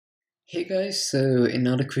Hey guys, so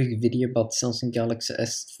another quick video about Samsung Galaxy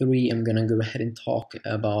S3. I'm gonna go ahead and talk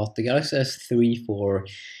about the Galaxy S3 for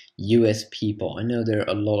US people. I know there are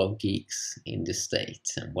a lot of geeks in the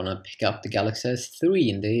States and want to pick up the Galaxy S3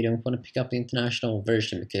 and they don't want to pick up the international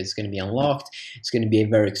version because it's going to be unlocked, it's going to be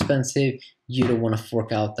very expensive. You don't want to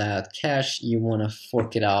fork out that cash, you want to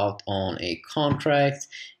fork it out on a contract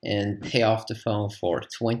and pay off the phone for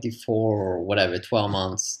 24 or whatever, 12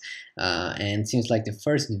 months. And it seems like the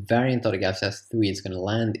first variant of the Galaxy S3 is going to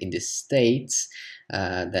land in the States.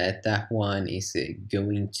 That one is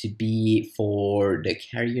going to be for the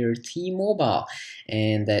carrier T-Mobile,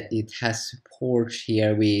 and that it has support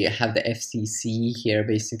here. We have the FCC here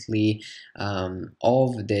basically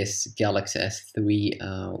of this Galaxy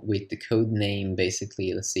S3 with the code name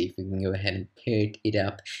basically. Let's see if we can go ahead and pick it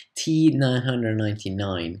up.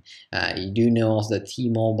 T999. You do know also that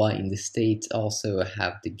T-Mobile in the States also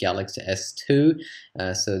have the Galaxy S2,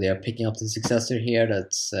 so they are picking up the successor here.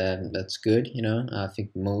 That's good, you know. I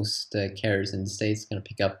think most carriers in the States are going to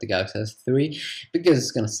pick up the Galaxy S3 because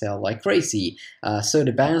it's going to sell like crazy. So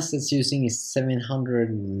the bands it's using is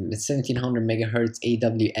 1700 megahertz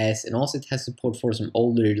AWS, and also it has support for some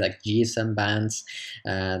older like GSM bands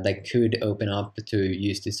that could open up to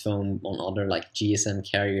use this phone on other like GSM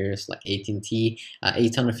carriers like AT&T,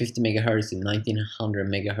 850 megahertz and 1900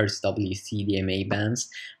 megahertz WCDMA bands.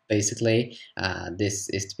 Basically, this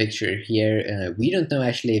is the picture here. We don't know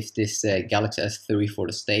actually if this Galaxy S3 for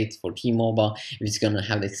the States, for T-Mobile, if it's gonna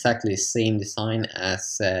have exactly the same design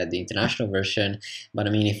as the international version. But I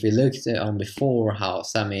mean, if we looked on before how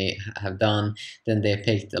Xiaomi have done, then they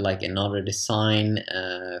picked like another design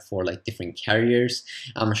for like different carriers.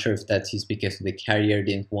 I'm not sure if that's just because the carrier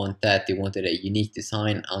didn't want that, they wanted a unique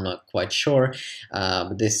design. I'm not quite sure.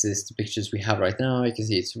 But this is the pictures we have right now. You can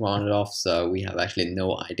see it's rounded off, so we have actually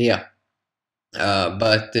no idea.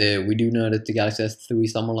 But we do know that the Galaxy S3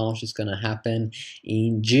 summer launch is going to happen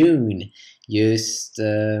in June, just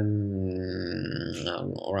around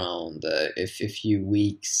a few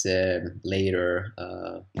weeks later,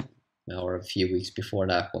 or a few weeks before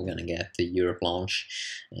that, we're going to get the Europe launch,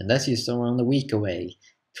 and that's just around a week away.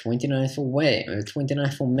 29th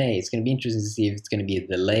of May. It's going to be interesting to see if it's going to be a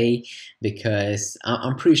delay, because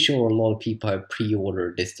I'm pretty sure a lot of people have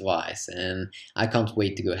pre-ordered this device and I can't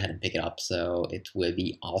wait to go ahead and pick it up, so it will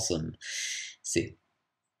be awesome. See.